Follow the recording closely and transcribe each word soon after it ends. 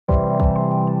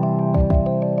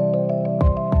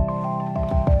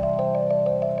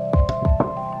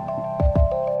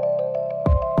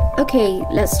Okay,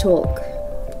 let's talk.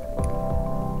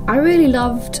 I really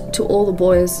loved To All the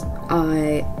Boys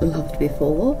I Loved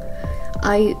Before.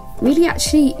 I really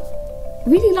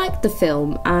liked the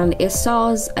film, and it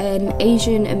stars an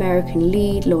Asian American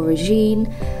lead, Laura Jean,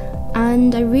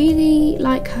 and I really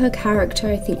like her character.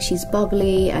 I think she's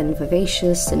bubbly and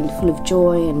vivacious and full of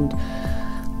joy and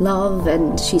love,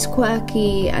 and she's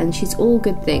quirky and she's all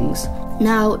good things.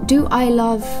 Now, do I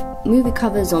love movie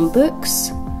covers on books?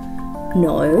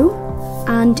 No.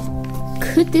 And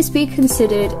could this be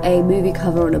considered a movie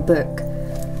cover on a book?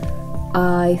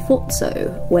 I thought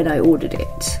so when I ordered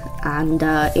it, and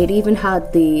it even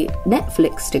had the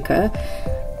Netflix sticker.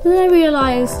 Then I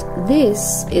realised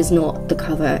this is not the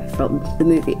cover from the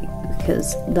movie,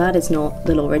 because that is not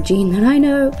the Laura Jean that I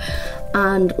know,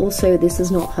 and also this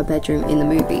is not her bedroom in the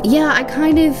movie. Yeah, I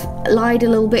kind of lied a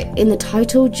little bit in the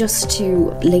title just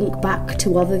to link back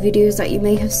to other videos that you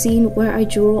may have seen where I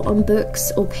draw on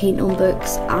books or paint on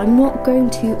books. I'm not going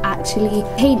to actually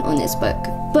paint on this book,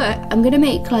 but I'm gonna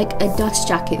make like a dust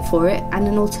jacket for it and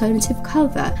an alternative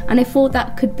cover, and I thought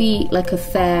that could be like a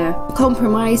fair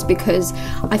compromise, because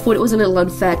I thought it was a little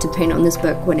unfair to paint on this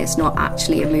book when it's not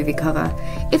actually a movie cover.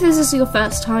 If this is your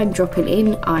first time dropping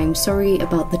in, I'm sorry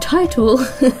about the title.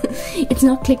 It's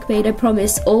not clickbait, I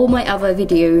promise. All my other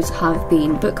videos have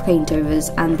been book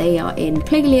paintovers, and they are in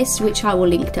playlists which I will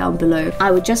link down below.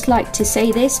 I would just like to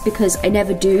say this because I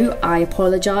never do. I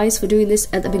apologise for doing this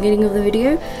at the beginning of the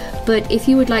video, but if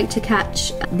you would like to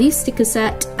catch this sticker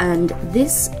set and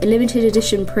this limited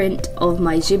edition print of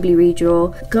my Ghibli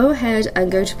redraw, go ahead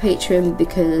and go to Patreon,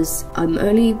 because I'm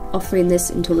only offering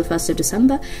this until the 1st of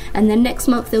December, and then next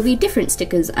month there'll be different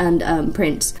stickers and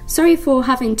prints. Sorry for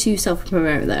having to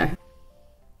self-promote there.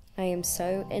 I am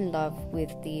so in love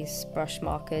with these brush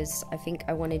markers. I think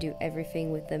I want to do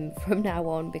everything with them from now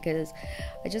on, because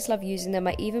I just love using them.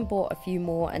 I even bought a few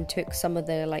more and took some of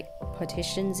the like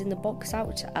partitions in the box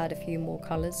out to add a few more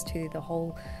colours to the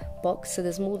whole box. So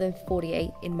there's more than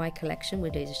 48 in my collection,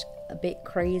 which is a bit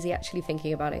crazy actually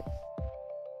thinking about it.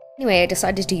 Anyway, I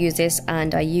decided to use this,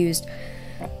 and I used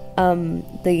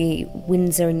the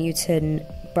Winsor & Newton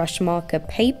brush marker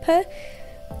paper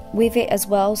with it as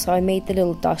well. So I made the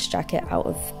little dust jacket out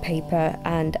of paper,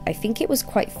 and I think it was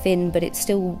quite thin, but it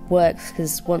still works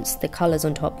because once the colour's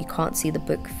on top you can't see the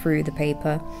book through the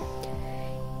paper.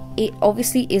 It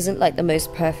obviously isn't like the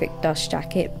most perfect dust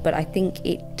jacket, but I think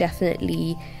it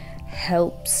definitely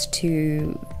helps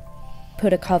to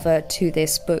put a cover to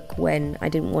this book when I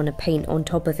didn't want to paint on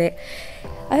top of it.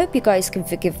 I hope you guys can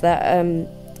forgive that.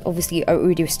 Obviously I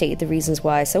already stated the reasons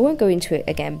why, so I won't go into it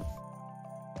again.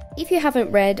 If you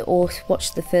haven't read or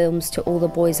watched the films To All the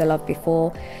Boys I Loved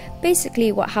Before,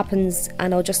 basically what happens,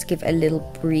 and I'll just give a little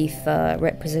brief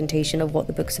representation of what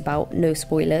the book's about, no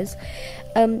spoilers.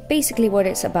 Basically what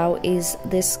it's about is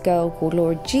this girl called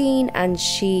Laura Jean, and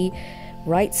she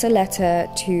writes a letter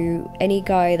to any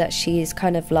guy that she's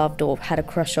kind of loved or had a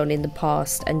crush on in the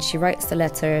past, and she writes the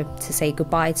letter to say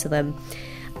goodbye to them,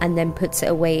 and then puts it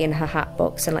away in her hat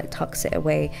box and like tucks it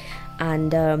away,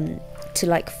 and to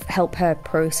like help her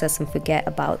process and forget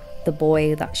about the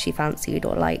boy that she fancied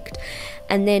or liked.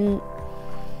 And then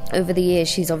over the years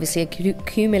she's obviously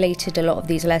accumulated a lot of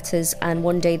these letters, and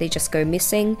one day they just go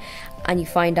missing, and you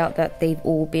find out that they've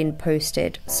all been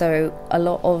posted. So a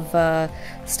lot of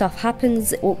stuff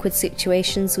happens, awkward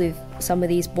situations with some of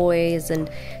these boys, and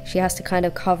she has to kind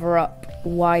of cover up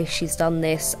why she's done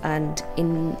this. And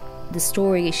in the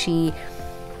story she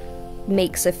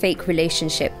makes a fake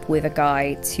relationship with a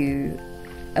guy to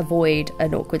avoid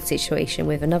an awkward situation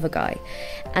with another guy,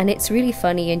 and it's really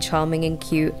funny and charming and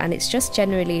cute, and it's just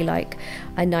generally like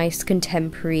a nice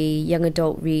contemporary young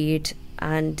adult read,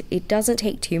 and it doesn't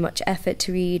take too much effort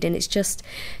to read, and it's just,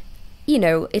 you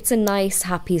know, it's a nice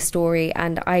happy story,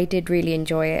 and I did really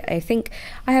enjoy it. I think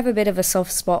I have a bit of a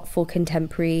soft spot for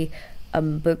contemporary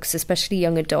books, especially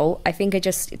young adult. I think it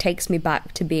takes me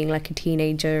back to being like a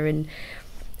teenager and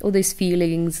all those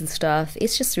feelings and stuff.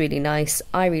 It's just really nice.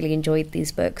 I really enjoyed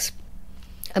these books.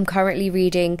 I'm currently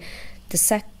reading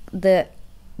the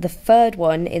third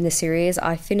one in the series.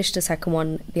 I finished the second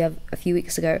one a few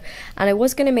weeks ago, and I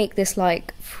was going to make this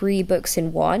like 3 books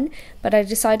in one, but I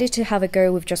decided to have a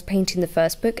go with just painting the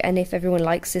first book, and if everyone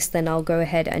likes this then I'll go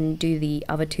ahead and do the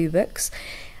other 2 books,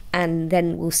 and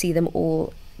then we'll see them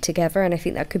all together, and I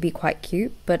think that could be quite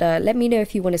cute. But let me know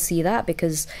if you want to see that,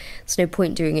 because there's no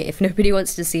point doing it if nobody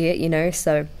wants to see it, you know.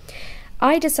 So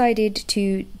I decided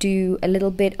to do a little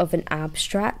bit of an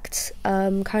abstract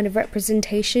kind of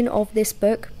representation of this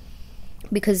book,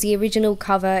 because the original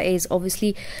cover is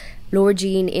obviously Laura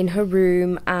Jean in her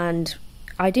room, and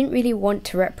I didn't really want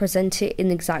to represent it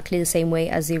in exactly the same way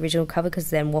as the original cover,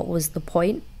 because then what was the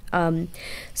point?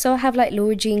 So I have like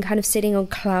Laura Jean kind of sitting on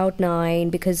cloud 9,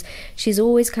 because she's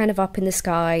always kind of up in the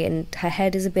sky, and her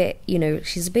head is a bit, you know,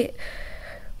 she's a bit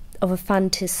of a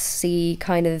fantasy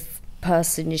kind of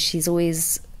person. She's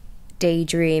always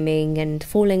daydreaming and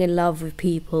falling in love with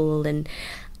people, and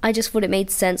I just thought it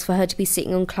made sense for her to be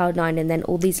sitting on cloud 9, and then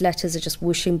all these letters are just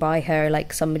whooshing by her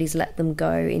like somebody's let them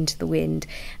go into the wind,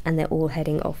 and they're all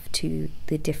heading off to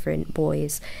the different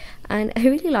boys. And I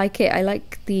really like it. I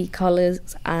like the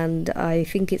colours, and I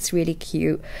think it's really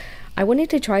cute. I wanted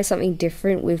to try something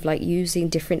different with like using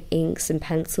different inks and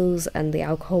pencils and the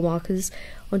alcohol markers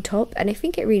on top, and I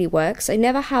think it really works.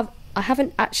 I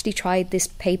haven't actually tried this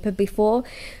paper before,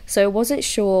 so I wasn't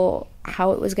sure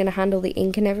how it was going to handle the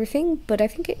ink and everything, but I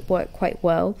think it worked quite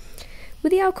well.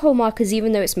 With the alcohol markers,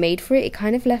 even though it's made for it, it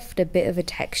kind of left a bit of a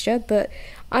texture, but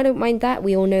I don't mind that.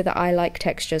 We all know that I like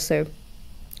texture, so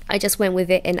I just went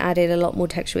with it and added a lot more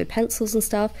texture with pencils and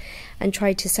stuff, and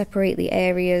tried to separate the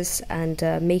areas and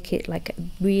make it like a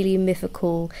really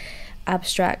mythical,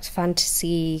 abstract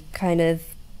fantasy kind of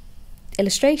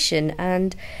illustration,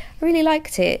 and I really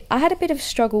liked it. I had a bit of a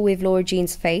struggle with Laura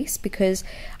Jean's face, because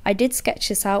I did sketch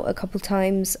this out a couple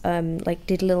times, like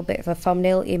did a little bit of a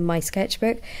thumbnail in my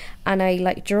sketchbook, and I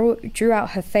like drew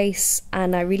out her face,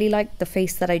 and I really liked the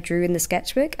face that I drew in the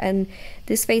sketchbook, and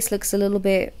this face looks a little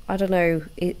bit, I don't know,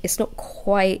 it's not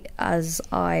quite as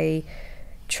I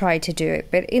tried to do it,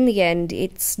 but in the end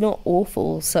it's not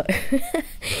awful, so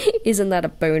isn't that a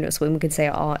bonus when we can say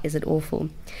our art isn't awful?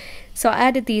 So I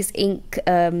added these ink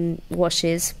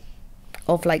washes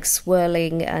of like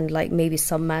swirling, and like maybe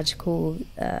some magical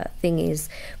thing is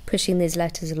pushing these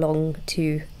letters along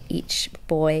to each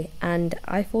boy, and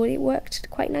I thought it worked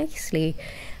quite nicely.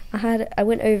 I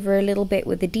went over a little bit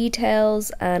with the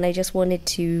details, and I just wanted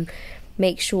to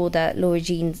make sure that Laura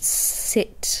Jean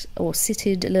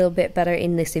sitted a little bit better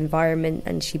in this environment,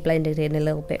 and she blended in a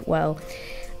little bit well.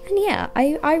 And yeah,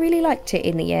 I really liked it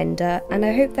in the end, and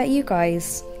I hope that you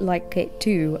guys like it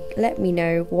too. Let me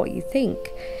know what you think.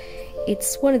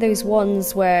 It's one of those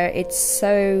ones where it's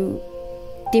so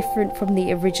different from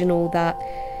the original that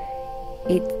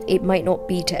it might not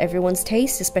be to everyone's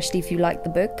taste, especially if you like the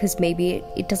book, because maybe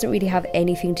it doesn't really have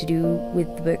anything to do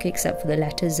with the book except for the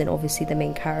letters and obviously the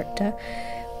main character.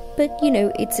 But you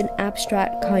know, it's an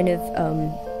abstract kind of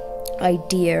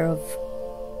idea of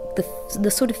the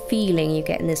sort of feeling you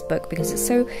get in this book, because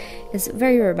it's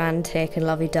very romantic and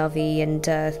lovey-dovey, and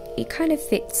it kind of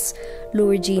fits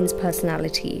Laura Jean's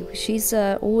personality. She's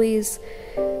always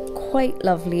quite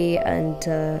lovely, and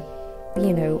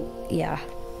you know, yeah,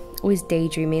 always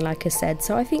daydreaming, like I said.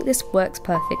 So I think this works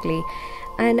perfectly,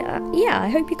 and yeah, I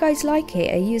hope you guys like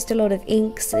it. I used a lot of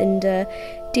inks and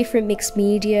different mixed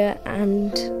media,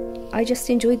 and I just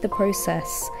enjoyed the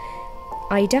process.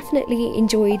 I definitely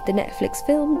enjoyed the Netflix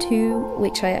film too,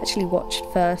 which I actually watched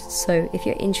first, so if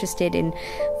you're interested in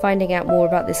finding out more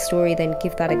about this story, then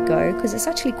give that a go, because it's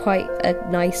actually quite a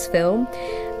nice film,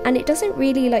 and it doesn't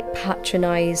really like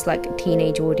patronize like a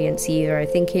teenage audience either. I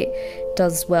think it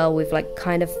does well with like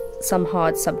kind of some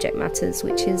hard subject matters,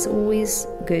 which is always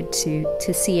good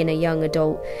to see in a young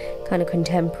adult kind of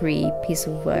contemporary piece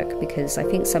of work, because I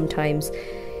think sometimes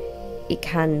it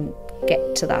can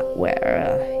get to that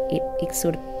where it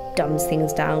sort of dumbs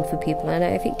things down for people, and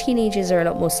I think teenagers are a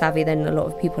lot more savvy than a lot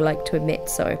of people like to admit,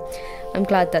 so I'm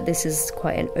glad that this is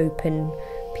quite an open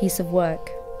piece of work.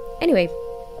 Anyway,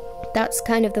 that's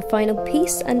kind of the final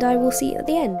piece, and I will see you at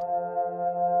the end.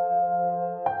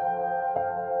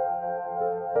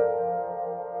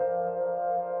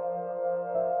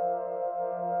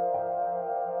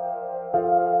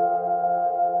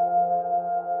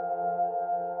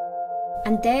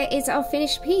 And there is our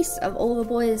finished piece of All the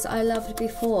Boys I Loved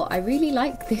Before. I really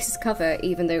like this cover,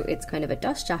 even though it's kind of a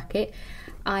dust jacket.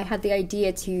 I had the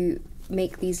idea to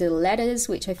make these little letters,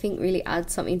 which I think really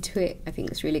adds something to it. I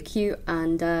think it's really cute,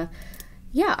 and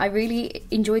yeah, I really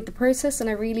enjoyed the process, and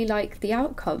I really like the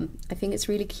outcome. I think it's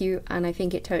really cute, and I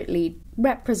think it totally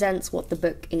represents what the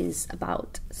book is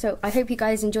about. So I hope you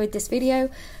guys enjoyed this video.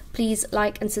 Please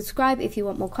like and subscribe if you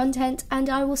want more content, and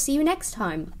I will see you next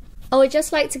time. I would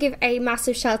just like to give a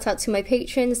massive shout out to my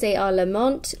patrons. They are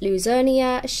Lamont,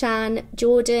 Luzonia, Shan,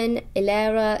 Jordan,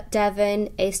 Ilera, Devon,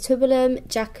 Ace Tubulum,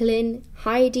 Jacqueline,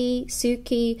 Heidi,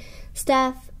 Suki,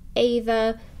 Steph,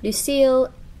 Ava,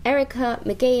 Lucille, Erica,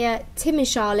 Magaya, Tim and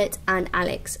Charlotte, and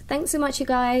Alex. Thanks so much, you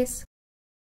guys.